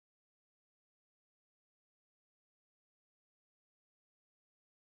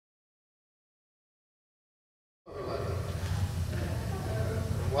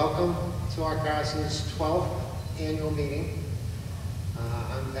to RCASA's 12th annual meeting.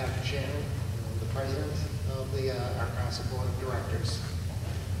 I'm Patrick Shannon. I'm the president of the RCASA Board of Directors.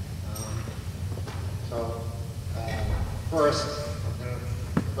 First, I'm going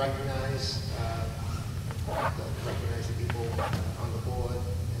to recognize the people on the board and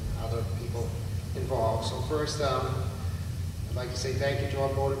other people involved. So first, I'd like to say thank you to our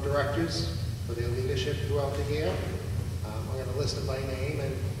Board of Directors for their leadership throughout the year. I'm going to list them by name,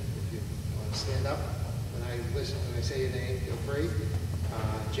 and if you want to stand up when I say your name, feel free.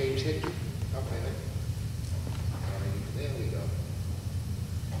 James Hickey. Oh, wait a minute. There we go.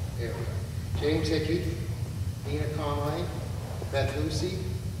 There we go. James Hickey, Nina Conway, Beth Lucy,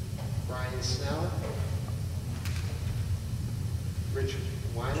 Brian Snell, Richard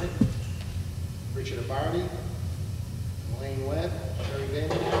Wyman, Richard Abarty, Elaine Webb, Sherry Van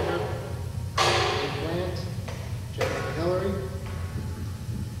Dam, Dave Grant, Jennifer Hillary,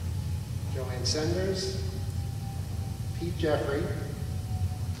 Joanne Senders, Pete Jeffrey,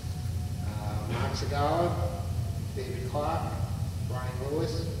 Mark Segala, David Clark, Brian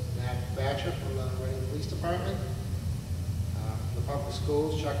Lewis, Matt Batcher from the Reading Police Department, from the public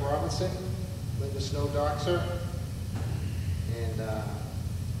schools, Chuck Robinson, Linda Snow Doxer, and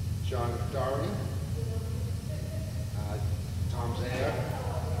John Doherty, Tom Zayer,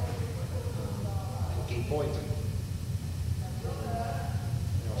 and Kate Boynton.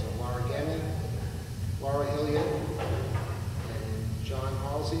 Also Laura Gemmy, Laura Hilliard, and John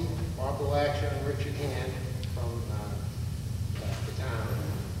Halsey, Bob Galaksha, and Richard Hand from the town.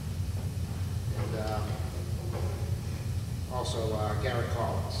 And also Garrett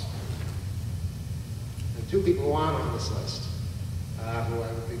Collins. And two people who aren't on this list, who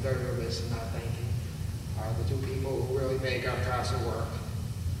I would be very remiss in not thanking, are the two people who really make RCASA work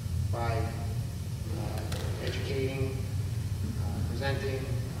by educating, presenting,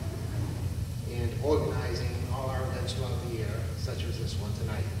 and organizing all our events throughout the year, such as this one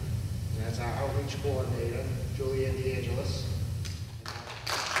tonight. And that's our outreach coordinator, Julian DeAngelis.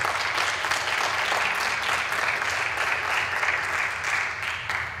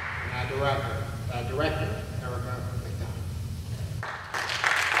 And our director, Erica McDonald.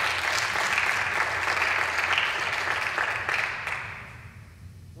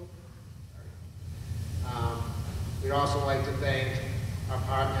 We'd also like to thank our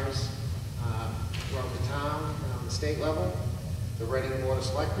partners throughout the town and on the state level, the Reading Board of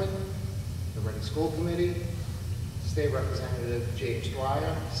Selectmen, the Reading School Committee, State Representative James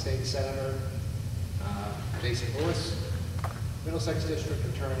Dwyer, State Senator Jason Lewis, Middlesex District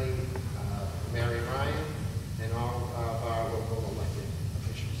Attorney Mary Ryan, and all of our local elected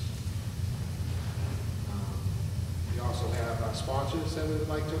officials. We also have sponsors that we would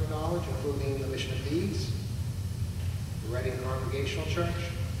like to acknowledge, including the Mission of Deeds, the Reading Congregational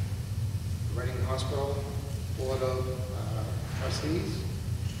Church, the Reading Hospital Board of Trustees,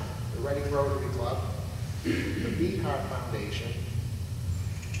 the Reading Rotary Club, the Beat Heart Foundation,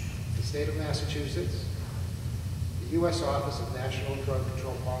 the State of Massachusetts, the U.S. Office of National Drug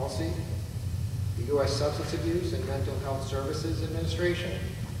Control Policy, the U.S. Substance Abuse and Mental Health Services Administration,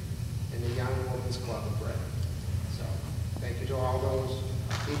 and the Young Women's Club of Reading. So, thank you to all those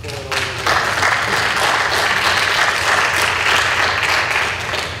people and organizations.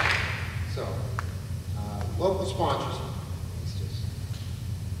 So, local sponsors.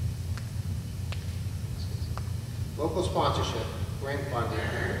 Local sponsorship, grant funding,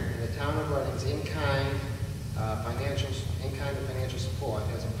 and the town of Reading's in-kind and financial support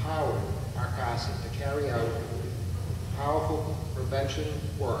has empowered RCASA to carry out powerful prevention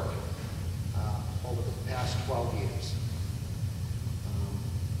work over the past 12 years.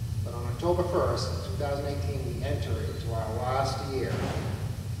 But on October 1st, 2018, we enter into our last year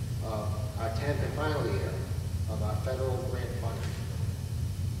of our 10th and final year of our federal grant funding.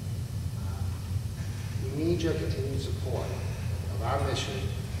 We need your continued support of our mission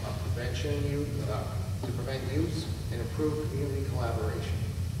of to prevent use and improve community collaboration.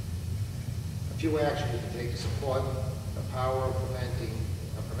 A few actions we can take to support the power of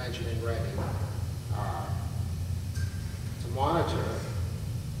prevention in Reading are to monitor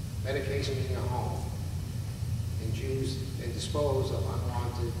medications in your home and use and dispose of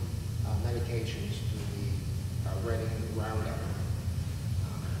unwanted medications through the Reading Roundup.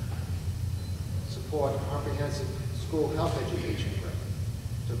 Support a comprehensive school health education program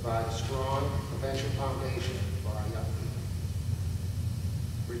to provide a strong prevention foundation for our young people.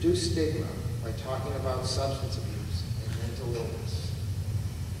 Reduce stigma by talking about substance abuse and mental illness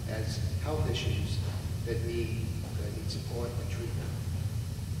as health issues that need support and treatment.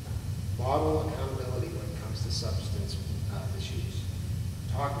 Model accountability when it comes to substance misuse.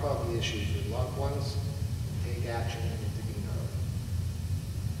 talk about the issues with loved ones, take action, and intervene early.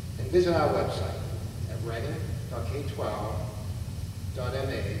 And visit our website at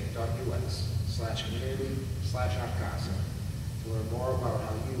reading.k12.ma.us/community/RCASA to learn more about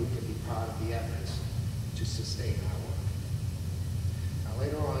how you can be part of the efforts to sustain our work. Now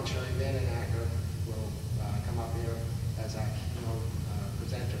later on, Sherry Vandenacker will come up here as our keynote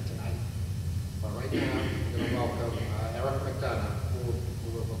presenter tonight. But right now, I'm going to welcome Eric McDonough, who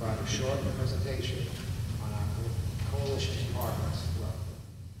will provide a short presentation on our coalition's progress throughout.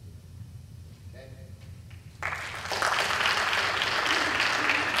 Okay?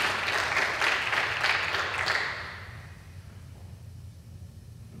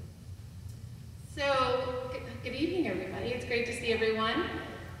 So, good evening, everybody. It's great to see everyone.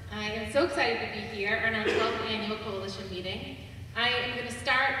 I am so excited to be here on our 12th annual coalition meeting. I am going to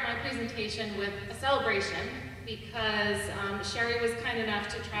start my presentation with a celebration because Sherry was kind enough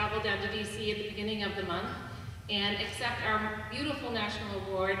to travel down to DC at the beginning of the month and accept our beautiful national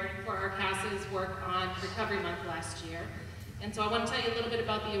award for RCASA's work on Recovery Month last year. And so I want to tell you a little bit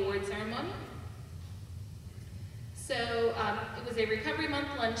about the award ceremony. So it was a Recovery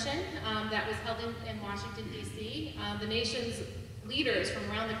Month luncheon that was held in Washington, D.C. The nation's leaders from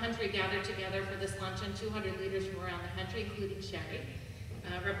around the country gathered together for this luncheon, 200 leaders from around the country, including Sherry,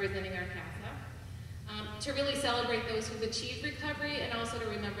 representing RCASA, to really celebrate those who've achieved recovery and also to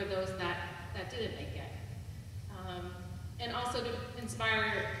remember those that didn't make it. And also to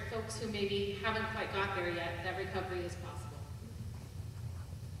inspire folks who maybe haven't quite got there yet, that recovery is possible.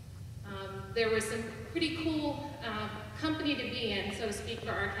 There was some pretty cool company to be in, so to speak,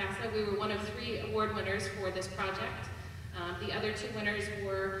 for RCASA. We were one of 3 award winners for this project. The other 2 winners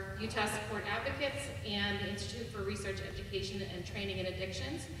were Utah Support Advocates and the Institute for Research, Education, and Training in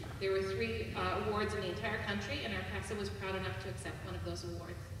Addictions. There were 3 awards in the entire country, and RCASA was proud enough to accept one of those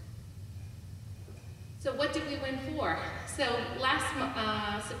awards. So what did we win for? So last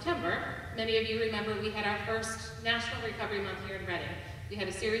September, many of you remember we had our first National Recovery Month here in Reading. We had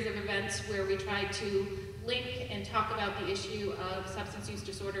a series of events where we tried to link and talk about the issue of substance use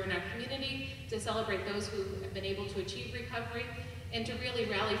disorder in our community, to celebrate those who have been able to achieve recovery, and to really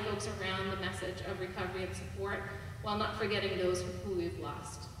rally folks around the message of recovery and support, while not forgetting those who we've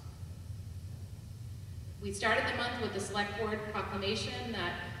lost. We started the month with the Select Board proclamation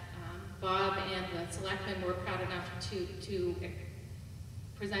that Bob and the selectmen were proud enough to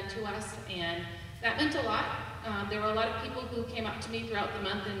present to us, and that meant a lot. There were a lot of people who came up to me throughout the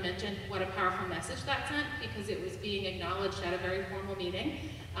month and mentioned what a powerful message that sent, because it was being acknowledged at a very formal meeting.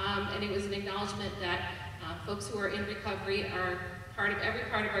 And it was an acknowledgement that folks who are in recovery are part of every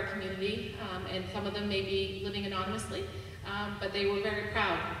part of our community, and some of them may be living anonymously, but they were very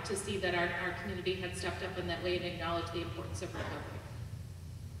proud to see that our community had stepped up in that way and acknowledged the importance of recovery.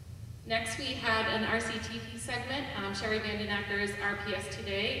 Next, we had an RCTV segment, Sherry Vandenacker's RPS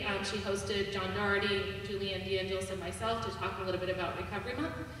Today. She hosted John Doherty, Julianne DeAngelis, and myself to talk a little bit about Recovery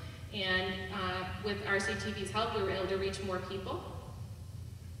Month. And with RCTV's help, we were able to reach more people.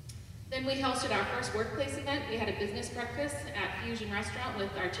 Then we hosted our first workplace event. We had a business breakfast at Fusion Restaurant with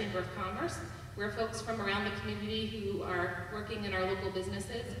our Chamber of Commerce, where folks from around the community who are working in our local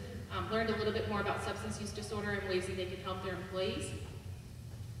businesses learned a little bit more about substance use disorder and ways that they could help their employees.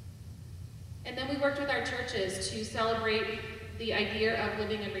 And then we worked with our churches to celebrate the idea of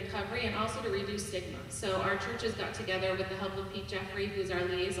living in recovery and also to reduce stigma. So our churches got together with the help of Pete Jeffrey, who's our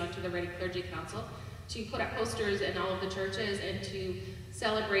liaison to the Reading Clergy Council, to put up posters in all of the churches and to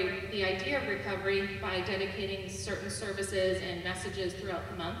celebrate the idea of recovery by dedicating certain services and messages throughout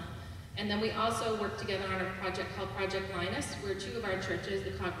the month. And then we also worked together on a project called Project Linus, where 2 of our churches,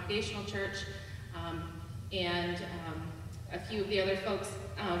 the Congregational Church and a few of the other folks,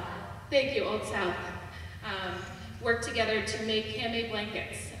 thank you, Old South, worked together to make handmade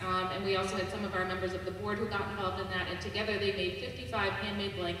blankets. And we also had some of our members of the board who got involved in that, and together they made 55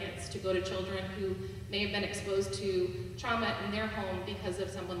 handmade blankets to go to children who may have been exposed to trauma in their home because of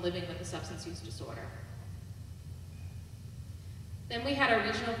someone living with a substance use disorder. Then we had our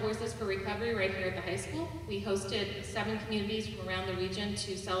Regional Voices for Recovery right here at the high school. We hosted 7 communities from around the region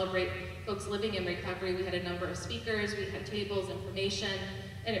to celebrate folks living in recovery. We had a number of speakers, we had tables, information,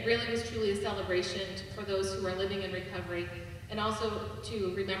 and it really was truly a celebration for those who are living in recovery, and also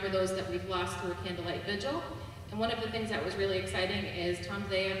to remember those that we've lost through a candlelight vigil. And one of the things that was really exciting is Tom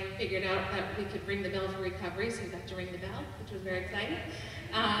Zaya figured out that we could ring the bell for recovery, so we got to ring the bell, which was very exciting.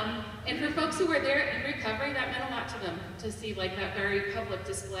 And for folks who were there in recovery, that meant a lot to them to see like that very public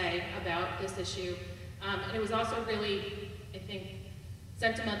display about this issue. And it was also really, I think,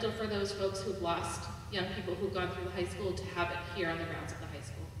 sentimental for those folks who've lost young people who've gone through the high school to have it here on the grounds of the high school.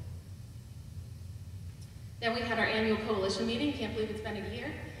 Then we had our annual coalition meeting, can't believe it's been a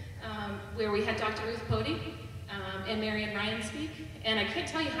year, where we had Dr. Ruth Pody and Marian Ryan speak. And I can't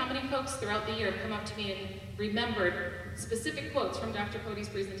tell you how many folks throughout the year have come up to me and remembered specific quotes from Dr. Pody's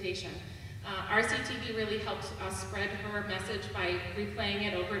presentation. RCTV really helped us spread her message by replaying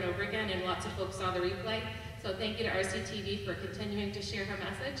it over and over again, and lots of folks saw the replay. So thank you to RCTV for continuing to share her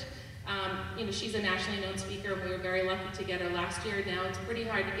message. You know, she's a nationally known speaker, and we were very lucky to get her last year. Now it's pretty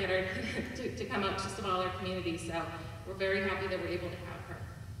hard to get her to come out to smaller communities, so we're very happy that we're able to have her.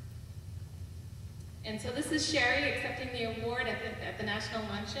 And so this is Sherry accepting the award at the National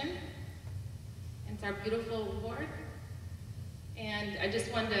Luncheon. And it's our beautiful award. And I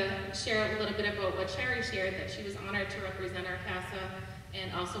just wanted to share a little bit about what Sherry shared, that she was honored to represent RCASA,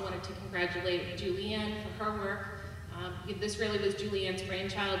 and also wanted to congratulate Julianne for her work. This really was Julianne's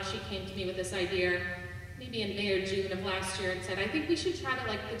brainchild. She came to me with this idea maybe in May or June of last year and said, I think we should try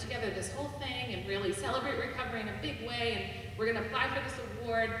to put together this whole thing and really celebrate recovery in a big way, and we're gonna apply for this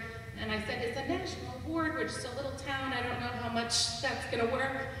award. And I said, it's a national award, we're just a little town, I don't know how much that's gonna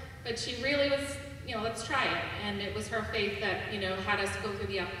work. But she really was, you know, let's try it. And it was her faith that, you know, had us go through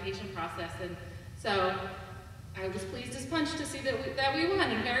the application process. And so I was pleased as punch to see that we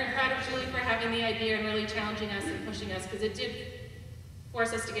won, and very proud of Julie for having the idea and really challenging us and pushing us, because it did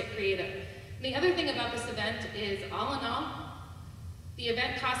force us to get creative. And the other thing about this event is, all in all, the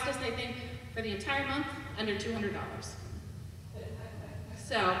event cost us, I think, for the entire month, under $200.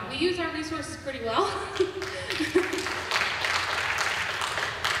 So we use our resources pretty well.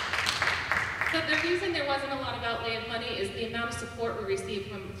 But the reason there wasn't a lot of outlay of money is the amount of support we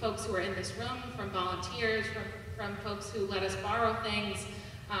received from folks who are in this room, from volunteers, from folks who let us borrow things,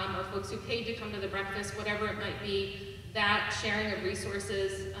 or folks who paid to come to the breakfast, whatever it might be. That sharing of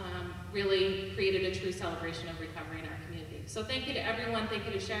resources really created a true celebration of recovery in our community. So thank you to everyone. Thank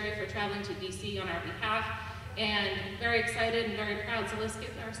you to Sherry for traveling to DC on our behalf. And very excited and very proud, so let's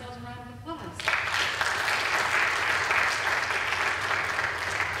give ourselves a round of applause.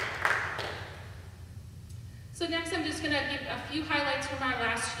 So next I'm just going to give a few highlights from our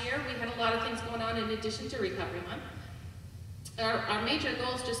last year. We had a lot of things going on in addition to Recovery Month. Our major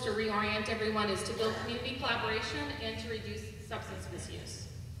goals, just to reorient everyone, is to build community collaboration and to reduce substance misuse.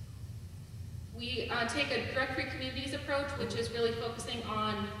 We take a drug-free communities approach, which is really focusing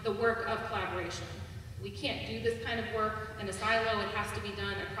on the work of collaboration. We can't do this kind of work in a silo. It has to be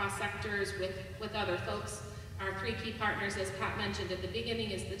done across sectors with other folks. Our three key partners, as Pat mentioned at the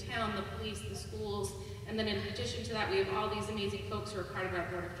beginning, is the town, the police, the schools, and then in addition to that, we have all these amazing folks who are part of our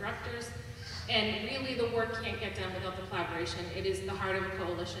board of directors. And really, the work can't get done without the collaboration. It is the heart of a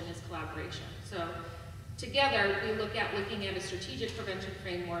coalition, is collaboration. So together, we looking at a strategic prevention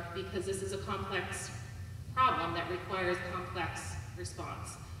framework, because this is a complex problem that requires complex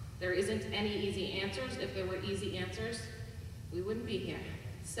response. There isn't any easy answers. If there were easy answers, we wouldn't be here.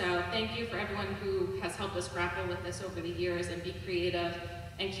 So thank you for everyone who has helped us grapple with this over the years and be creative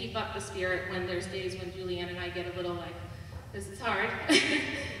and keep up the spirit when there's days when Julianne and I get a little like, this is hard.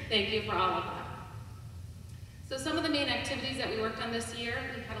 Thank you for all of that. So some of the main activities that we worked on this year,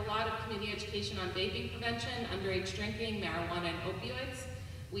 we had a lot of community education on vaping prevention, underage drinking, marijuana, and opioids.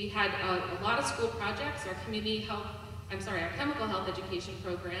 We had a lot of school projects, our our chemical health education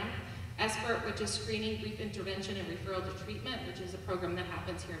program, SBIRT, which is screening, brief intervention, and referral to treatment, which is a program that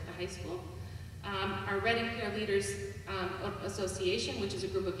happens here at the high school. Our Reading Peer Leaders Association, which is a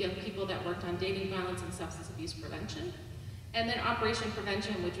group of young people that worked on dating violence and substance abuse prevention. And then Operation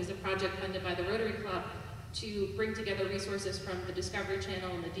Prevention, which was a project funded by the Rotary Club to bring together resources from the Discovery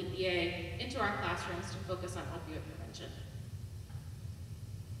Channel and the DEA into our classrooms to focus on opioid prevention.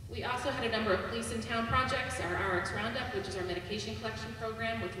 We also had a number of police in town projects, our RX Roundup, which is our medication collection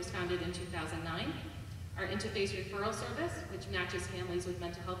program, which was founded in 2009. Our Interface Referral Service, which matches families with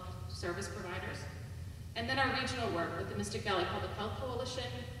mental health service providers. And then our regional work with the Mystic Valley Public Health Coalition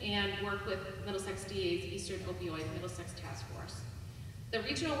and work with Middlesex DA's Eastern Opioid Middlesex Task Force. The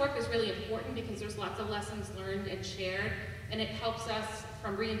regional work is really important because there's lots of lessons learned and shared, and it helps us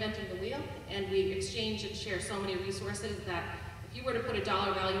from reinventing the wheel, and we exchange and share so many resources that if you were to put a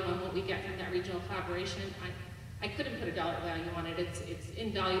dollar value on what we get from that regional collaboration, I couldn't put a dollar value on it. It's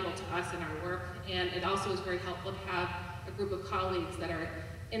invaluable to us in our work, and it also is very helpful to have a group of colleagues that are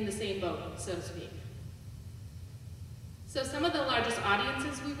in the same boat, so to speak. So some of the largest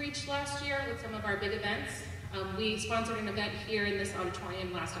audiences we reached last year with some of our big events. We sponsored an event here in this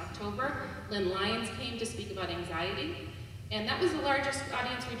auditorium last October. Lynn Lyons came to speak about anxiety, and that was the largest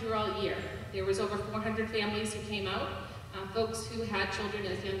audience we drew all year. There was over 400 families who came out, folks who had children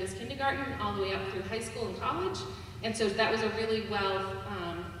as young as kindergarten all the way up through high school and college, And so that was a really well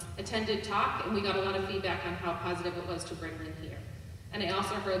attended talk, and we got a lot of feedback on how positive it was to bring Lynn here. And I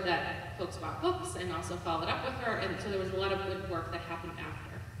also heard that folks bought books and also followed up with her, and so there was a lot of good work that happened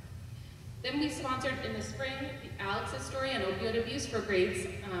after. Then we sponsored in the spring Alex's story on opioid abuse for grades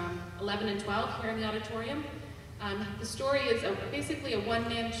 11 and 12 here in the auditorium. The story is basically a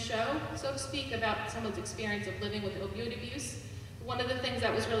one-man show, so to speak, about someone's experience of living with opioid abuse. One of the things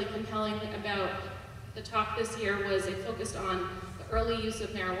that was really compelling about the talk this year was it focused on the early use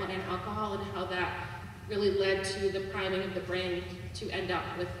of marijuana and alcohol and how that really led to the priming of the brain to end up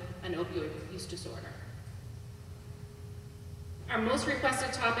with an opioid use disorder. Our most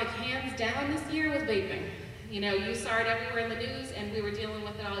requested topic, hands down this year, was vaping. You know, you saw it everywhere in the news, and we were dealing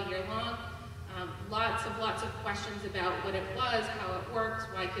with it all year long. Lots of questions about what it was, how it works,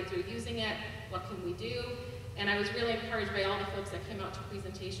 why kids are using it, what can we do, and I was really encouraged by all the folks that came out to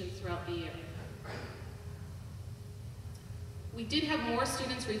presentations throughout the year. We did have more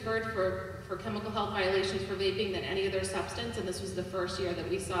students referred for chemical health violations for vaping than any other substance, and this was the first year that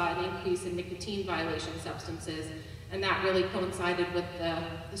we saw an increase in nicotine violation substances, and that really coincided with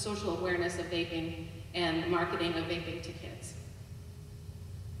the social awareness of vaping and the marketing of vaping to kids.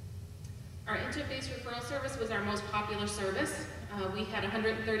 Our interface referral service was our most popular service. We had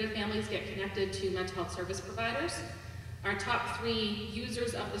 130 families get connected to mental health service providers. Our top 3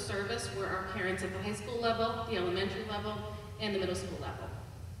 users of the service were our parents at the high school level, the elementary level, and the middle school level.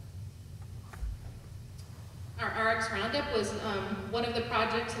 Our RX Roundup was one of the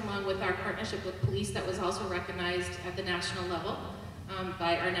projects, along with our partnership with police, that was also recognized at the national level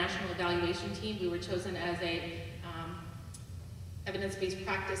by our national evaluation team. We were chosen as a evidence-based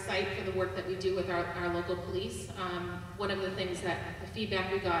practice site for the work that we do with our local police. One of the things that the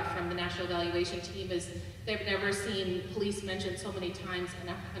feedback we got from the national evaluation team is they've never seen police mentioned so many times in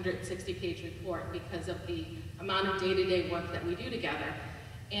a 160-page report because of the amount of day-to-day work that we do together.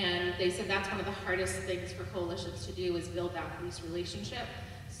 And they said that's one of the hardest things for coalitions to do, is build that police relationship.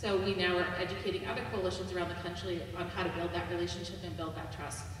 So we now are educating other coalitions around the country on how to build that relationship and build that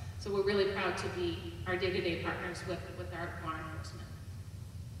trust. So we're really proud to be our day-to-day partners with our law enforcement.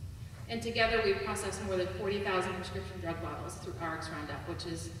 And together we've processed more than 40,000 prescription drug bottles through RX Roundup, which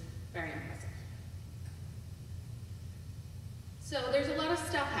is very impressive. So there's a lot of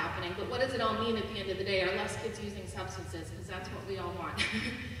stuff happening, but what does it all mean at the end of the day? Are less kids using substances? Because that's what we all want.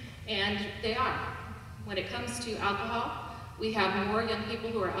 And they are. When it comes to alcohol, we have more young people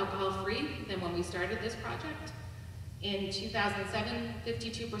who are alcohol-free than when we started this project. In 2007,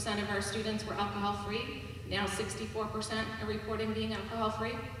 52% of our students were alcohol-free. Now 64% are reporting being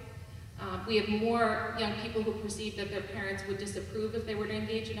alcohol-free. We have more young people who perceive that their parents would disapprove if they were to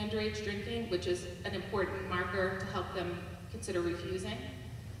engage in underage drinking, which is an important marker to help them consider refusing.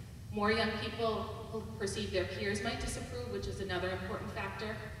 More young people who perceive their peers might disapprove, which is another important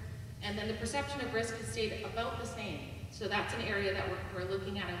factor. And then the perception of risk has stayed about the same. So that's an area that we're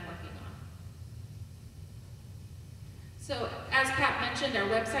looking at and working on. So as Pat mentioned, our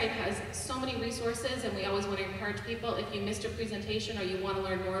website has so many resources, and we always want to encourage people, if you missed a presentation or you want to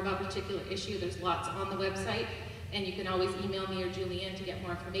learn more about a particular issue, there's lots on the website. And you can always email me or Julianne to get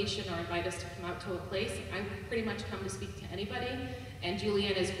more information or invite us to come out to a place. I pretty much come to speak to anybody, and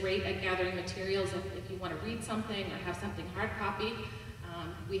Julianne is great at gathering materials. If you want to read something or have something hard copy,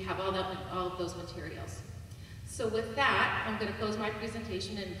 we have all of those materials. So with that, I'm going to close my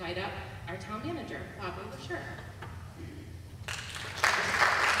presentation and invite up our town manager, Bob Oversher.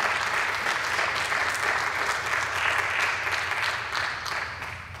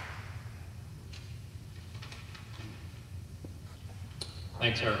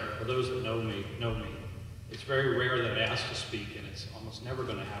 Thanks, Eric. For those that know me. It's very rare that I ask to speak, and it's almost never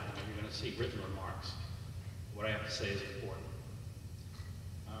going to happen that you're going to see written remarks. What I have to say is important.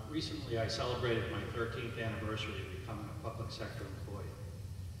 Recently, I celebrated my 13th anniversary of becoming a public sector employee.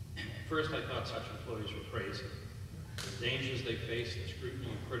 At first, I thought such employees were crazy. The dangers they faced, the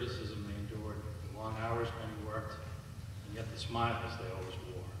scrutiny and criticism they endured, the long hours when they worked, and yet the smiles they always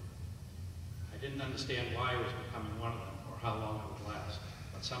wore. I didn't understand why I was becoming one of them or how long it would last,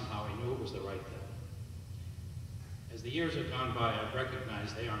 but somehow I knew it was the right thing. As the years have gone by, I've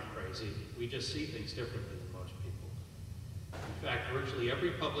recognized they aren't crazy. We just see things differently than most people. In fact, virtually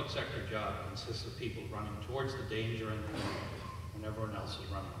every public sector job consists of people running towards the danger and the danger when everyone else is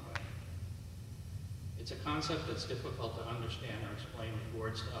running away. It's a concept that's difficult to understand or explain with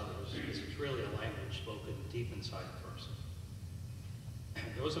words to others, because it's really a language spoken deep inside a person.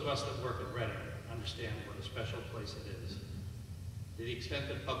 Those of us that work at Reading understand what a special place it is. To the extent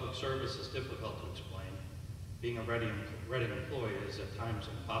that public service is difficult to explain, being a Reading employee is at times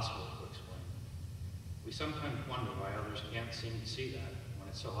impossible to explain. We sometimes wonder why others can't seem to see that when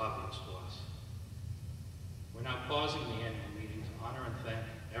it's so obvious to us. We're now pausing the annual meeting to honor and thank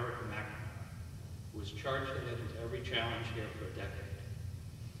Erica McNamara, who has charged ahead into every challenge here for a decade.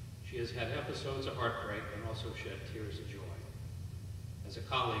 She has had episodes of heartbreak and also shed tears of joy. As a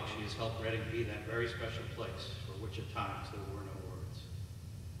colleague, she has helped Reading be that very special place for which at times there were no words.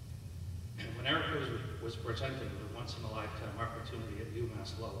 When Erica was presented with a once-in-a-lifetime opportunity at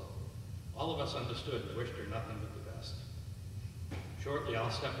UMass Lowell, all of us understood and wished her nothing but the best. Shortly,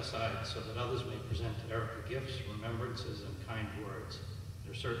 I'll step aside so that others may present to Erica gifts, remembrances, and kind words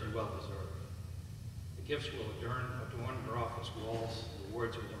that are certainly well-deserved. The gifts will adorn her office walls, and the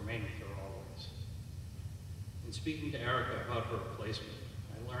words will remain with her always. In speaking to Erica about her replacement,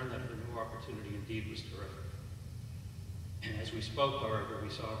 I learned that her new opportunity indeed was terrific. And as we spoke, however, we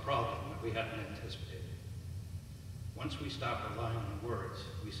saw a problem that we hadn't anticipated. Once we stopped relying on words,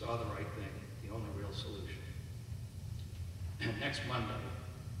 we saw the right thing, the only real solution. Next Monday,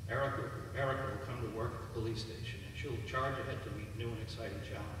 Erica will come to work at the police station, and she'll charge ahead to meet new and exciting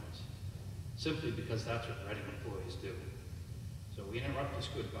challenges, simply because that's what Reading employees do. So we interrupt this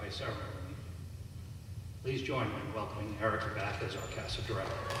goodbye ceremony. Please join me in welcoming Erica back as our RCASA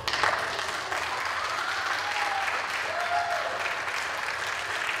director.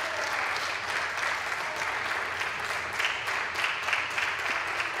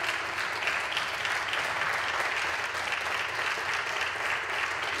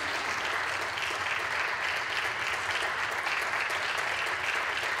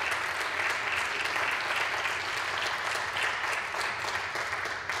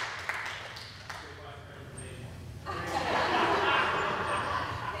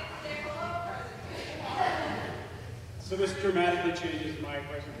 So this dramatically changes my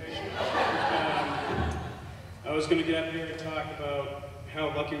presentation. I was going to get up here and talk about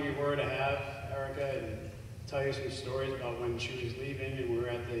how lucky we were to have Erica and tell you some stories about when she was leaving, and we were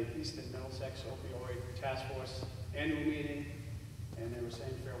at the Eastern Middlesex Opioid Task Force annual meeting, and they were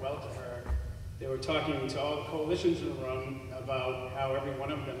saying farewell to her. They were talking to all the coalitions in the room about how every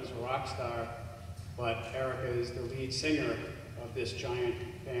one of them is a rock star, but Erica is the lead singer of this giant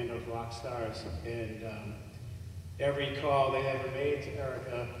band of rock stars. And every call they ever made to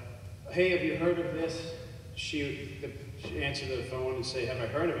Erica, hey, have you heard of this? She answered the phone and say, have I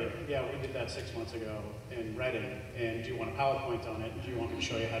heard of it? Yeah, we did that 6 months ago in Reading, and do you want a PowerPoint on it? Do you want me to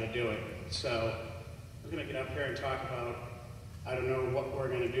show you how to do it? So we're gonna get up here and talk about, I don't know what we're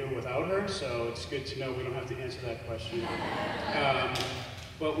gonna do without her, so it's good to know we don't have to answer that question.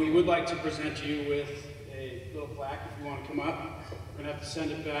 But we would like to present you with a little plaque if you want to come up. We're gonna have to send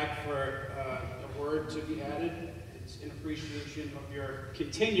it back for a word to be added. It's in appreciation of your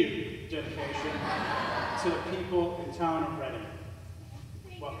continued dedication to the people in town of Reading.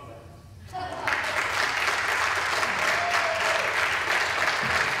 Welcome back.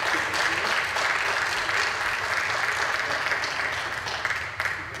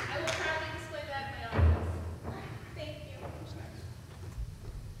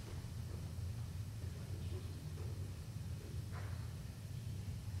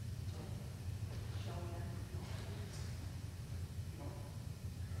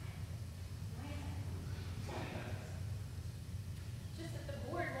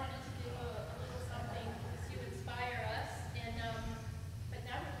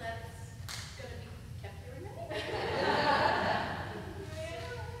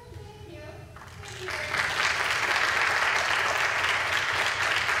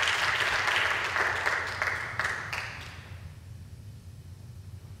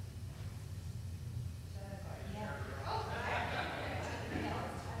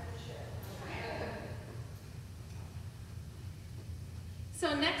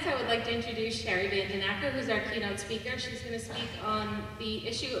 So next I would like to introduce Sherry Vandenacker, who's our keynote speaker. She's going to speak on the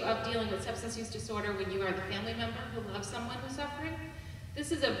issue of dealing with substance use disorder when you are the family member who loves someone who's suffering.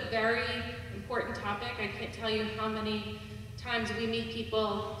 This is a very important topic. I can't tell you how many times we meet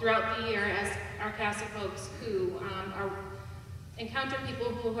people throughout the year as RCASA folks who encounter people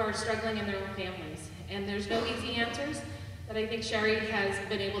who are struggling in their own families. And there's no easy answers, but I think Sherry has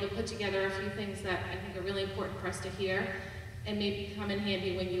been able to put together a few things that I think are really important for us to hear and maybe come in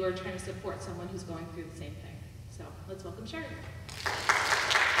handy when you are trying to support someone who's going through the same thing. So let's welcome Sherry.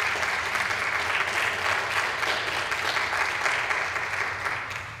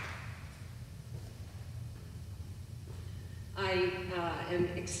 I am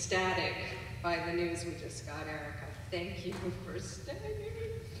ecstatic by the news we just got, Erica. Thank you for staying.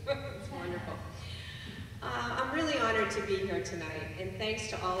 It's wonderful. I'm really honored to be here tonight, and thanks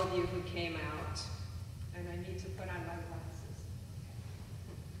to all of you who came out. And I need to put on my glasses.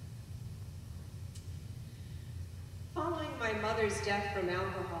 Following my mother's death from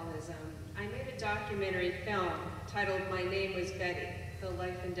alcoholism, I made a documentary film titled My Name Was Betty, The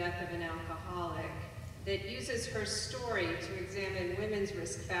Life and Death of an Alcoholic, that uses her story to examine women's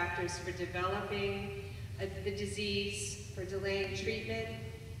risk factors for developing the disease, for delaying treatment,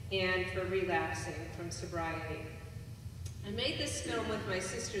 and for relapsing from sobriety. I made this film with my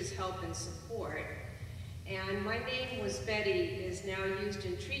sister's help and support, and My Name Was Betty is now used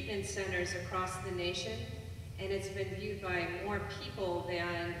in treatment centers across the nation, and it's been viewed by more people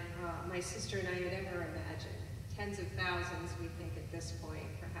than my sister and I had ever imagined. Tens of thousands, we think at this point,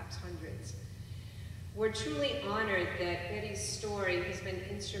 perhaps hundreds. We're truly honored that Betty's story has been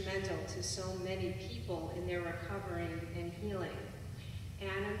instrumental to so many people in their recovery and healing. And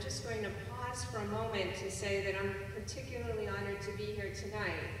I'm just going to pause for a moment to say that I'm particularly honored to be here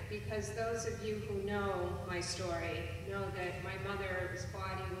tonight because those of you who know my story know that my mother's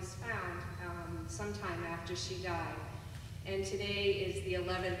body was found sometime after she died. And today is the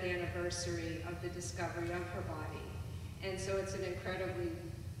 11th anniversary of the discovery of her body. And so it's an incredibly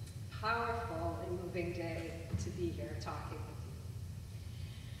powerful and moving day to be here talking with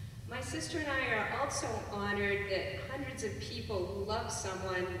you. My sister and I are also honored that hundreds of people who love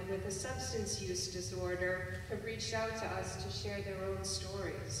someone with a substance use disorder have reached out to us to share their own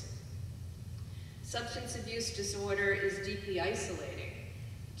stories. Substance abuse disorder is deeply isolating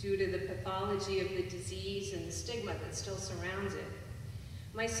due to the pathology of the disease and the stigma that still surrounds it.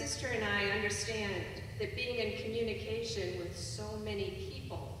 My sister and I understand that being in communication with so many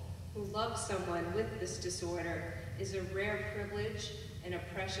people who love someone with this disorder is a rare privilege and a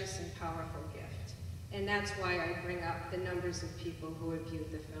precious and powerful gift. And that's why I bring up the numbers of people who have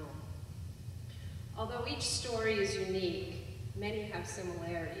viewed the film. Although each story is unique, many have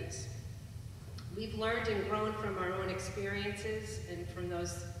similarities. We've learned and grown from our own experiences and from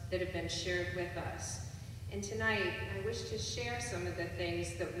those that have been shared with us. And tonight, I wish to share some of the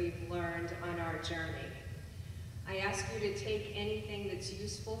things that we've learned on our journey. I ask you to take anything that's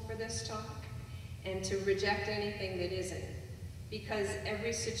useful for this talk and to reject anything that isn't, because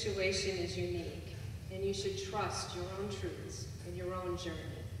every situation is unique, and you should trust your own truths and your own journey,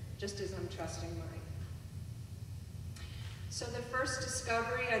 just as I'm trusting mine. So the first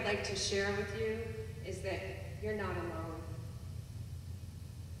discovery I'd like to share with you is that you're not alone.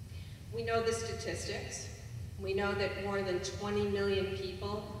 We know the statistics. We know that more than 20 million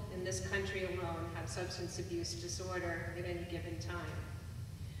people in this country alone have substance abuse disorder at any given time.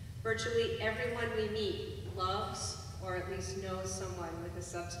 Virtually everyone we meet loves or at least knows someone with a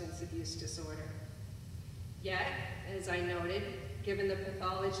substance abuse disorder. Yet, as I noted, given the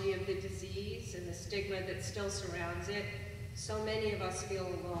pathology of the disease and the stigma that still surrounds it, so many of us feel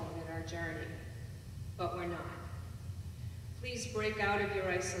alone in our journey, but we're not. Please break out of your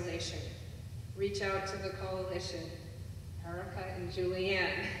isolation. Reach out to the coalition, Erica and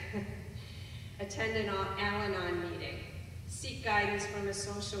Julianne. Attend an Al-Anon meeting. Seek guidance from a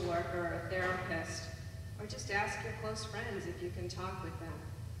social worker or a therapist, or just ask your close friends if you can talk with them.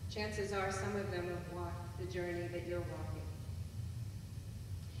 Chances are some of them have walked the journey that you're walking.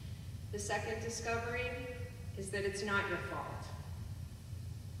 The second discovery is that it's not your fault.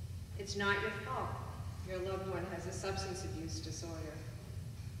 It's not your fault your loved one has a substance abuse disorder.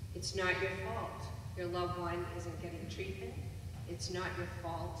 It's not your fault your loved one isn't getting treatment. It's not your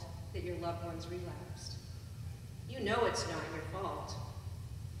fault that your loved one's relapsed. You know it's not your fault.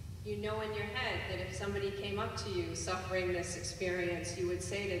 You know in your head that if somebody came up to you suffering this experience, you would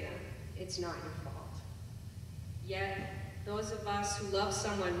say to them, it's not your fault. Yet, those of us who love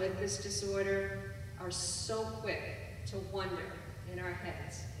someone with this disorder are so quick to wonder in our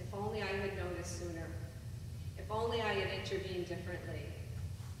heads, if only I had noticed sooner. If only I had intervened differently.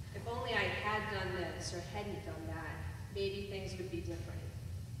 If only I had done this or hadn't done that, maybe things would be different.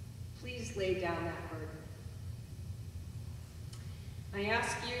 Please lay down that burden. I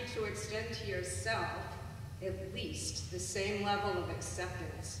ask you to extend to yourself at least the same level of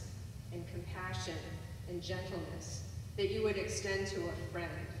acceptance and compassion and gentleness that you would extend to a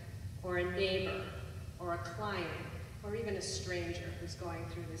friend or a neighbor or a client or even a stranger who's going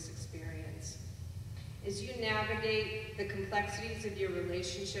through this experience. As you navigate the complexities of your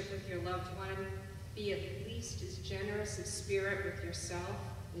relationship with your loved one, be at least as generous of spirit with yourself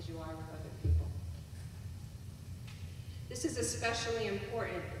as you are with other people. This is especially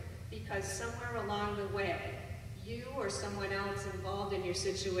important because somewhere along the way, you or someone else involved in your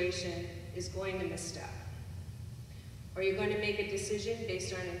situation is going to misstep. Or you're going to make a decision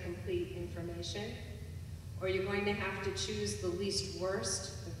based on incomplete information, or you're going to have to choose the least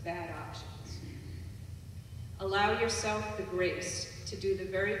worst of bad options. Allow yourself the grace to do the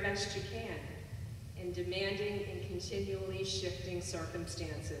very best you can in demanding and continually shifting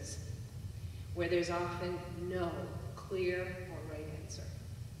circumstances where there's often no clear or right answer.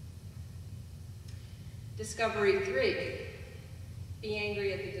 Discovery 3, be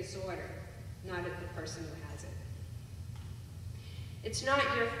angry at the disorder, not at the person who has it. It's not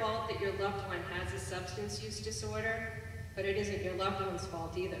your fault that your loved one has a substance use disorder, but it isn't your loved one's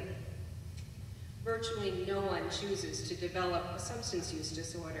fault either. Virtually no one chooses to develop a substance use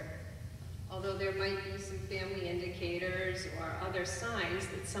disorder, although there might be some family indicators or other signs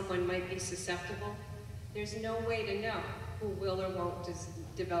that someone might be susceptible. There's no way to know who will or won't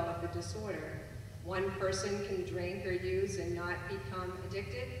develop a disorder. One person can drink or use and not become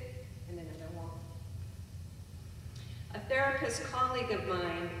addicted, and another won't. A therapist colleague of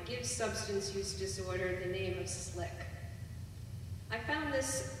mine gives substance use disorder the name of SLIC. I found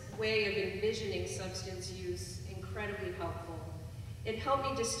this way of envisioning substance use incredibly helpful. It helped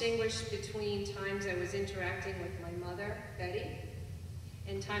me distinguish between times I was interacting with my mother, Betty,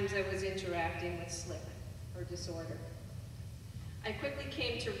 and times I was interacting with SLIC, or disorder. I quickly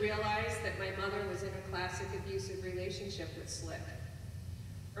came to realize that my mother was in a classic abusive relationship with SLIC.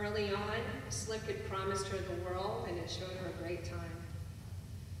 Early on, SLIC had promised her the world and had showed her a great time.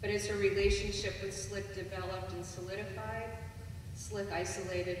 But as her relationship with SLIC developed and solidified, SLIC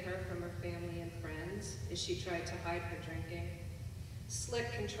isolated her from her family and friends as she tried to hide her drinking.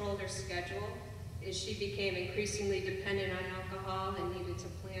 SLIC controlled her schedule as she became increasingly dependent on alcohol and needed to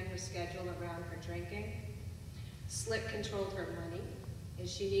plan her schedule around her drinking. SLIC controlled her money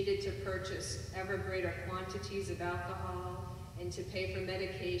as she needed to purchase ever greater quantities of alcohol and to pay for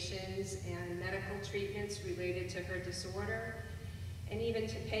medications and medical treatments related to her disorder, and even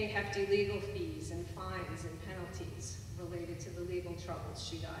to pay hefty legal fees and fines and penalties related to the legal troubles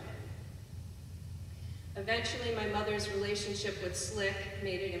she got in. Eventually, my mother's relationship with SLIC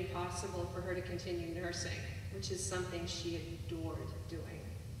made it impossible for her to continue nursing, which is something she adored doing.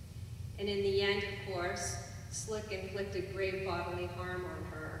 And in the end, of course, SLIC inflicted grave bodily harm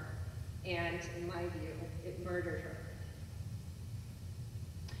on her, and in my view, it murdered her.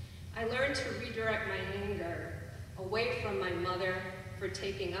 I learned to redirect my anger away from my mother for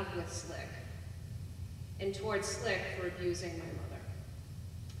taking up with SLIC, and towards SLIC for abusing my mother.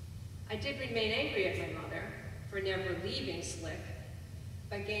 I did remain angry at my mother for never leaving SLIC,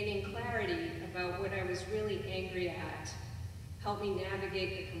 but gaining clarity about what I was really angry at helped me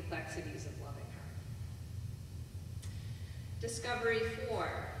navigate the complexities of loving her. Discovery 4,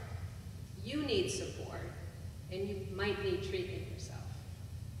 you need support, and you might need treatment yourself.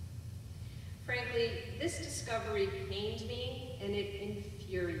 Frankly, this discovery pained me and it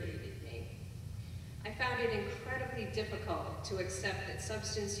infuriated me. I found it incredibly difficult to accept that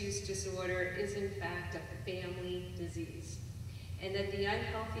substance use disorder is in fact a family disease, and that the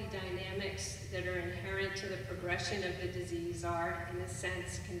unhealthy dynamics that are inherent to the progression of the disease are, in a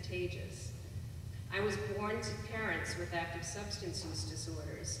sense, contagious. I was born to parents with active substance use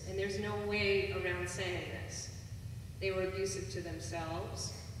disorders, and there's no way around saying this. They were abusive to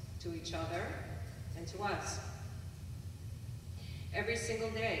themselves, to each other, and to us. Every single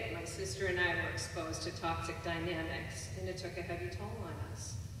day, my sister and I were exposed to toxic dynamics, and it took a heavy toll on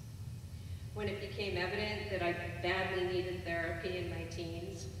us. When it became evident that I badly needed therapy in my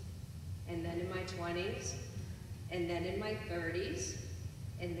teens, and then in my 20s, and then in my 30s,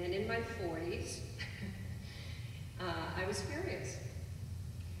 and then in my 40s, I was furious.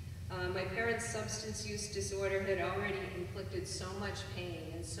 My parents' substance use disorder had already inflicted so much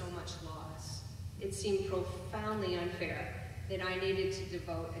pain and so much loss. It seemed profoundly unfair that I needed to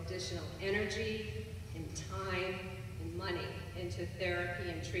devote additional energy and time and money into therapy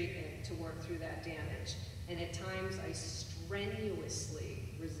and treatment to work through that damage. And at times, I strenuously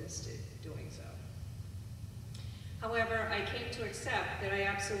resisted doing so. However, I came to accept that I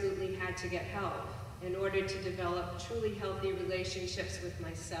absolutely had to get help in order to develop truly healthy relationships with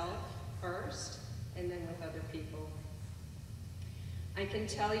myself first, and then with other people. I can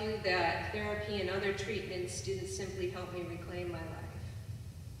tell you that therapy and other treatments didn't simply help me reclaim my life.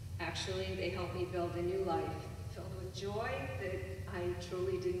 Actually, they helped me build a new life filled with joy that I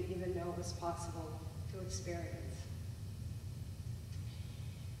truly didn't even know was possible to experience.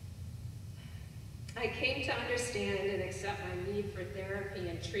 I came to understand and accept my need for therapy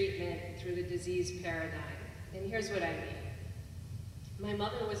and treatment through the disease paradigm. And here's what I mean. My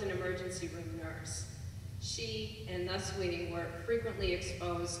mother was an emergency room nurse. She and thus we were frequently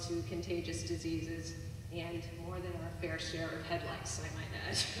exposed to contagious diseases and more than our fair share of head lice, I might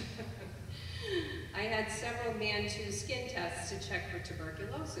add. I had several man-2 skin tests to check for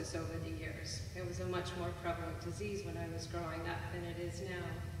tuberculosis over the years. It was a much more prevalent disease when I was growing up than it is now.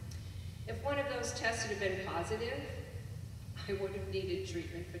 If one of those tests had been positive, I would have needed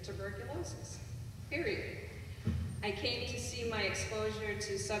treatment for tuberculosis, period. I came to see my exposure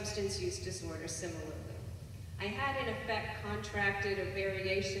to substance use disorder similarly. I had in effect contracted a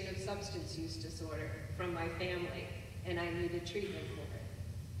variation of substance use disorder from my family, and I needed treatment for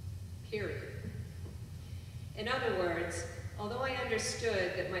it, period. In other words, although I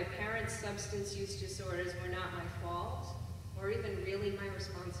understood that my parents' substance use disorders were not my fault, or even really my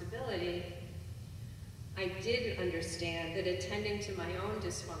responsibility, I did understand that attending to my own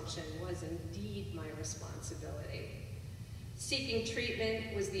dysfunction was indeed my responsibility. Seeking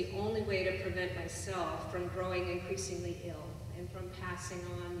treatment was the only way to prevent myself from growing increasingly ill and from passing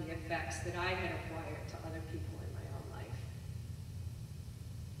on the effects that I had acquired to other people in my own life.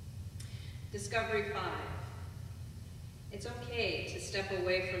 Discovery 5. It's okay to step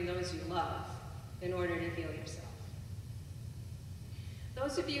away from those you love in order to heal yourself.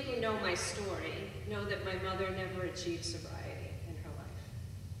 Those of you who know my story know that my mother never achieved sobriety in her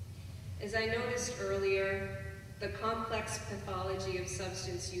life. As I noticed earlier, the complex pathology of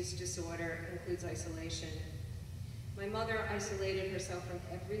substance use disorder includes isolation. My mother isolated herself from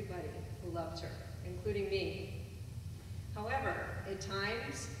everybody who loved her, including me. However, at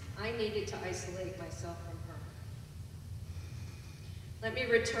times, I needed to isolate myself from her. Let me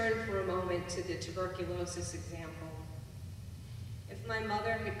return for a moment to the tuberculosis example. If my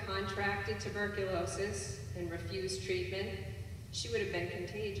mother had contracted tuberculosis and refused treatment, she would have been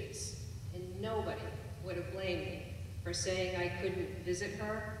contagious, and nobody would have blamed me for saying I couldn't visit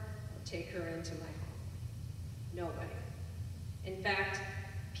her or take her into my home. Nobody. In fact,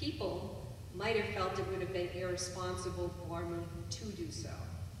 people might have felt it would have been irresponsible for me to do so,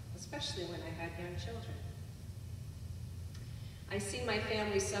 especially when I had young children. I see my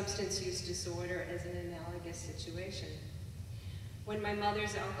family's substance use disorder as an analogous situation. When my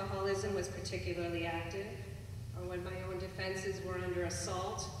mother's alcoholism was particularly active, or when my own defenses were under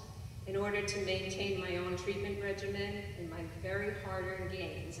assault, in order to maintain my own treatment regimen and my very hard-earned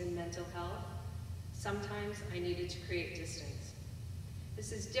gains in mental health, sometimes I needed to create distance.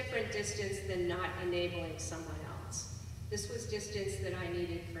 This is different distance than not enabling someone else. This was distance that I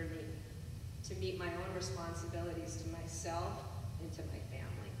needed for me, to meet my own responsibilities to myself and to my family.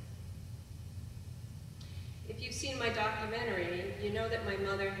 If you've seen my documentary, you know that my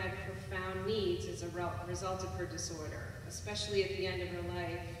mother had profound needs as a result of her disorder, especially at the end of her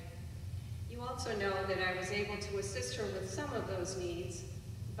life. You also know that I was able to assist her with some of those needs,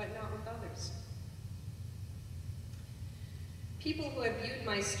 but not with others. People who have viewed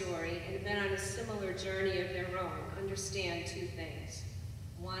my story and have been on a similar journey of their own understand two things.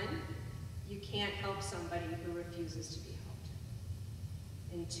 One, you can't help somebody who refuses to be helped.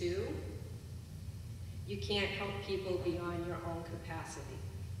 And two, you can't help people beyond your own capacity.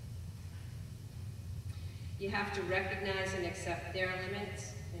 You have to recognize and accept their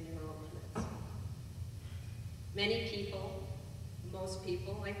limits and your own limits. Many people, most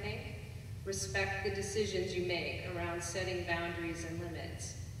people, I think, respect the decisions you make around setting boundaries and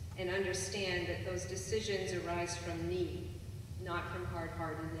limits, and understand that those decisions arise from need, not from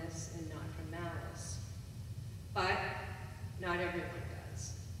hard-heartedness and not from malice. But not everyone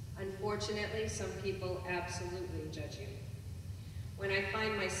does. Unfortunately, some people absolutely judge you. When I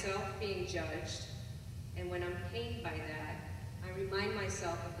find myself being judged, and when I'm pained by that, I remind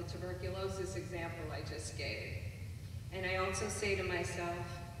myself of the tuberculosis example I just gave. And I also say to myself,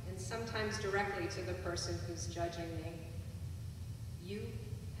 and sometimes directly to the person who's judging me, you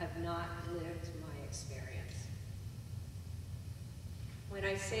have not lived my experience. When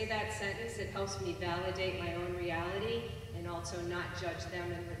I say that sentence, it helps me validate my own reality and also not judge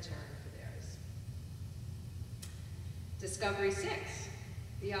them in return for theirs. Discovery 6,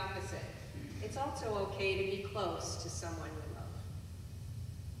 the opposite. It's also okay to be close to someone you love.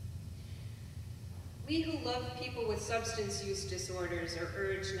 We who love people with substance use disorders are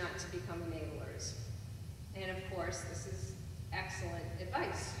urged not to become enablers. And of course, this is excellent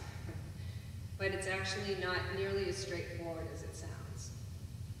advice, but it's actually not nearly as straightforward as it sounds.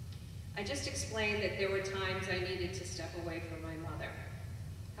 I just explained that there were times I needed to step away from my mother.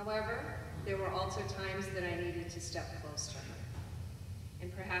 However, there were also times that I needed to step close to her,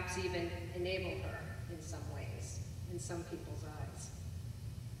 and perhaps even enable her in some ways, in some people's eyes.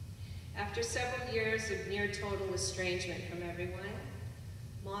 After several years of near total estrangement from everyone,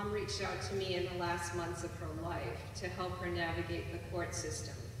 Mom reached out to me in the last months of her life to help her navigate the court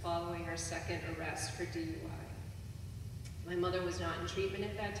system following her second arrest for DUI. My mother was not in treatment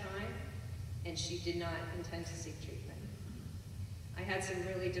at that time, and she did not intend to seek treatment. I had some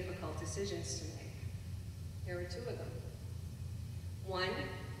really difficult decisions to make. There were two of them. One,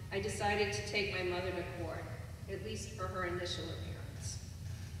 I decided to take my mother to court, at least for her initial appearance.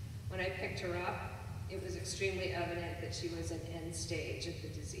 When I picked her up, it was extremely evident that she was in end stage of the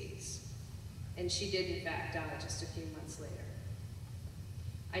disease, and she did in fact die just a few months later.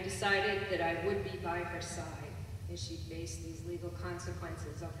 I decided that I would be by her side as she faced these legal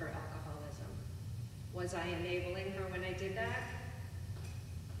consequences of her alcoholism. Was I enabling her when I did that?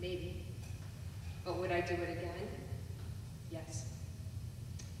 Maybe. But would I do it again? Yes.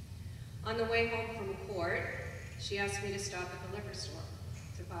 On the way home from court, she asked me to stop at the liquor store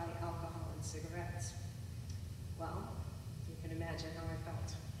to buy alcohol and cigarettes. Well, you can imagine how I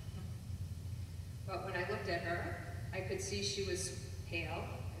felt. But when I looked at her, I could see she was pale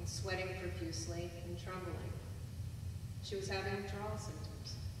and sweating profusely and trembling. She was having withdrawal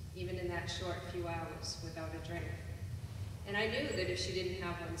symptoms, even in that short few hours without a drink. And I knew that if she didn't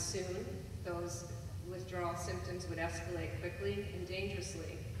have one soon, those withdrawal symptoms would escalate quickly and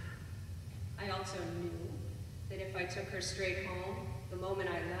dangerously. I also knew that if I took her straight home, the moment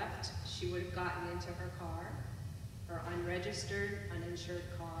I left, she would have gotten into her car, her unregistered, uninsured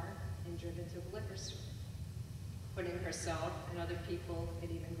car, and driven to the liquor store, putting herself and other people at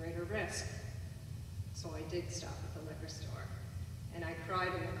even greater risk. So I did stop at the liquor store, and I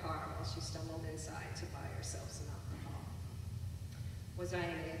cried in the car while she stumbled inside to buy herself some alcohol. Was I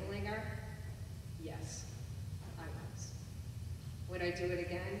enabling her? Yes, I was. Would I do it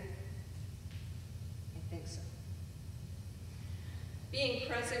again? I think so. Being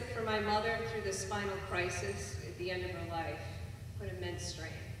present for my mother through this final crisis at the end of her life put immense strain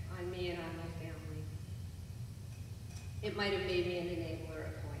on me and on my family. It might have made me an enabler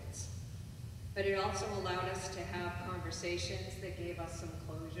at points, but it also allowed us to have conversations that gave us some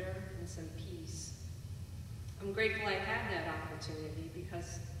closure and some peace. I'm grateful I had that opportunity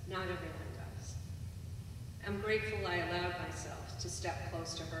because not everyone does. I'm grateful I allowed myself to step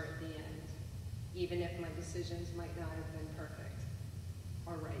close to her at the end, even if my decisions might not have been perfect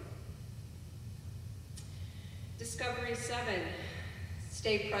or right. Discovery 7,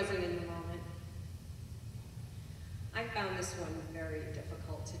 stay present in the moment. I found this one very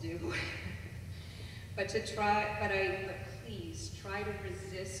difficult to do, but please try to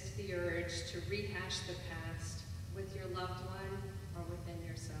resist the urge to rehash the past with your loved one or within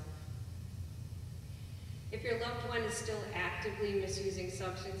yourself. If your loved one is still actively misusing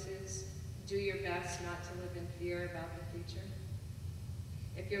substances, do your best not to live in fear about the future.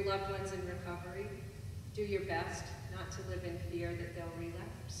 If your loved one's in recovery, do your best not to live in fear that they'll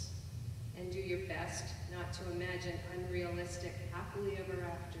relapse. And do your best not to imagine unrealistic happily ever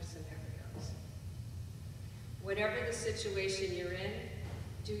after scenarios. Whatever the situation you're in,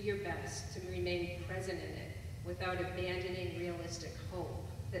 do your best to remain present in it without abandoning realistic hope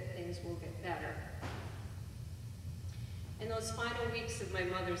that things will get better. In those final weeks of my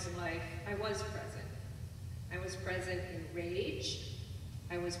mother's life, I was present. I was present in rage.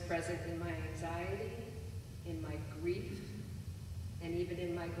 I was present in my anxiety, in my grief, and even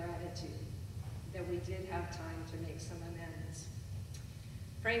in my gratitude that we did have time to make some amends.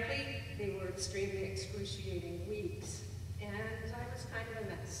 Frankly, they were extremely excruciating weeks, and I was kind of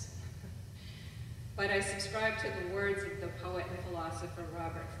a mess. But I subscribe to the words of the poet and philosopher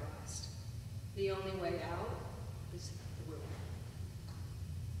Robert Frost. The only way out is through.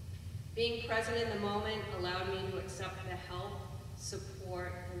 Being present in the moment allowed me to accept the help,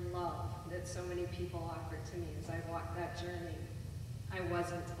 support, and love that so many people offered to me as I walked that journey. I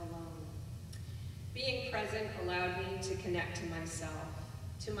wasn't alone. Being present allowed me to connect to myself,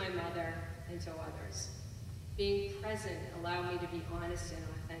 to my mother, and to others. Being present allowed me to be honest and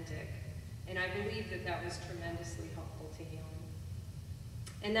authentic, and I believe that that was tremendously helpful to healing.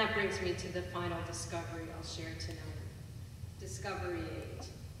 And that brings me to the final discovery I'll share tonight. Discovery 8,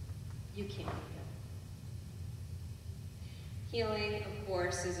 you can heal. Healing, of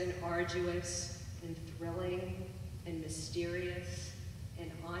course, is an arduous and thrilling and mysterious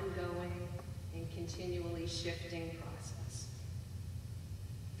and ongoing and continually shifting process.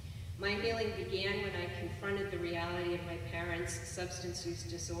 My healing began when I confronted the reality of my parents' substance use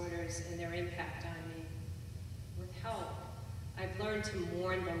disorders and their impact on me. With help, I've learned to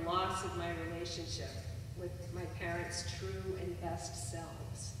mourn the loss of my relationship with my parents' true and best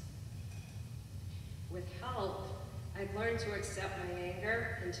selves. With help, I've learned to accept my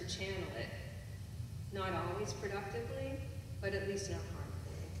anger and to channel it. Not always productively, but at least not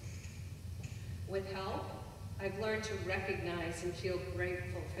harmfully. With help, I've learned to recognize and feel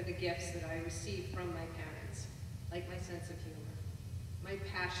grateful for the gifts that I received from my parents, like my sense of humor, my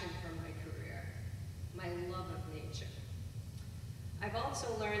passion for my career, my love of nature. I've also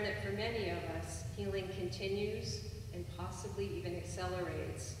learned that for many of us, healing continues and possibly even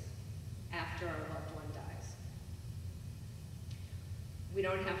accelerates after our loved one dies. We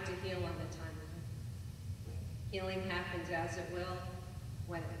don't have to heal on the timeline. Healing happens as it will,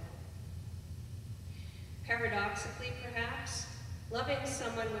 when it will. Paradoxically, perhaps, loving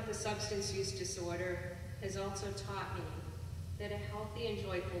someone with a substance use disorder has also taught me that a healthy and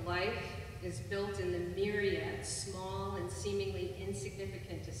joyful life is built in the myriad small and seemingly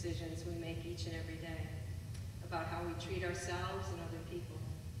insignificant decisions we make each and every day about how we treat ourselves and other people,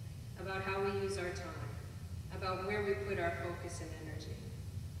 about how we use our time, about where we put our focus and energy.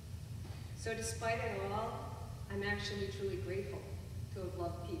 So despite it all, I'm actually truly grateful to have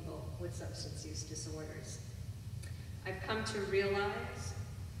loved people with substance use disorders. I've come to realize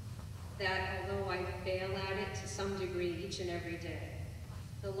that although I fail at it to some degree each and every day,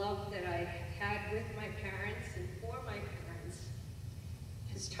 the love that I had with my parents and for my parents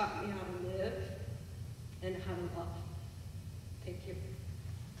has taught me how to live and how to love. Thank you.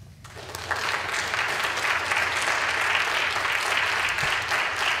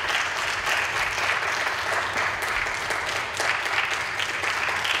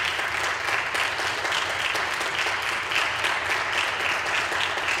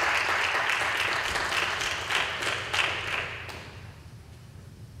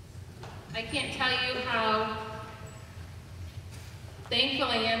 I can't tell you how thankful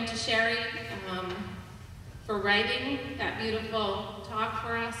I am to Sherry for writing that beautiful talk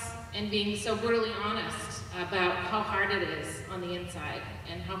for us and being so brutally honest about how hard it is on the inside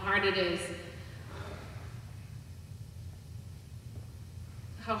and how hard it is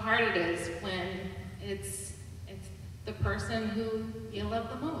when it's the person who you love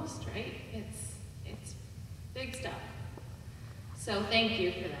the most, right? It's big stuff. So thank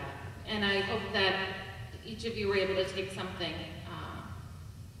you for that. And I hope that each of you were able to take something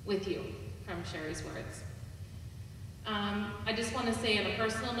with you from Sherry's words. I just want to say on a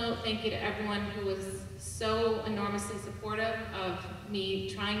personal note, thank you to everyone who was so enormously supportive of me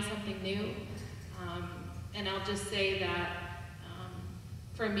trying something new. And I'll just say that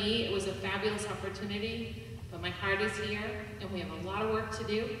for me, it was a fabulous opportunity, but my heart is here, and we have a lot of work to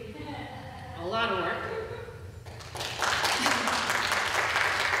do. A lot of work.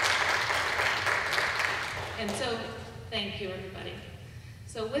 And so, thank you, everybody.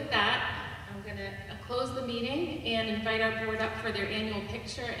 So with that, I'm going to close the meeting and invite our board up for their annual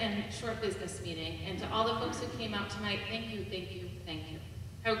picture and short business meeting. And to all the folks who came out tonight, thank you, thank you, thank you.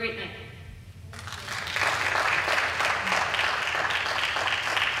 Have a great night.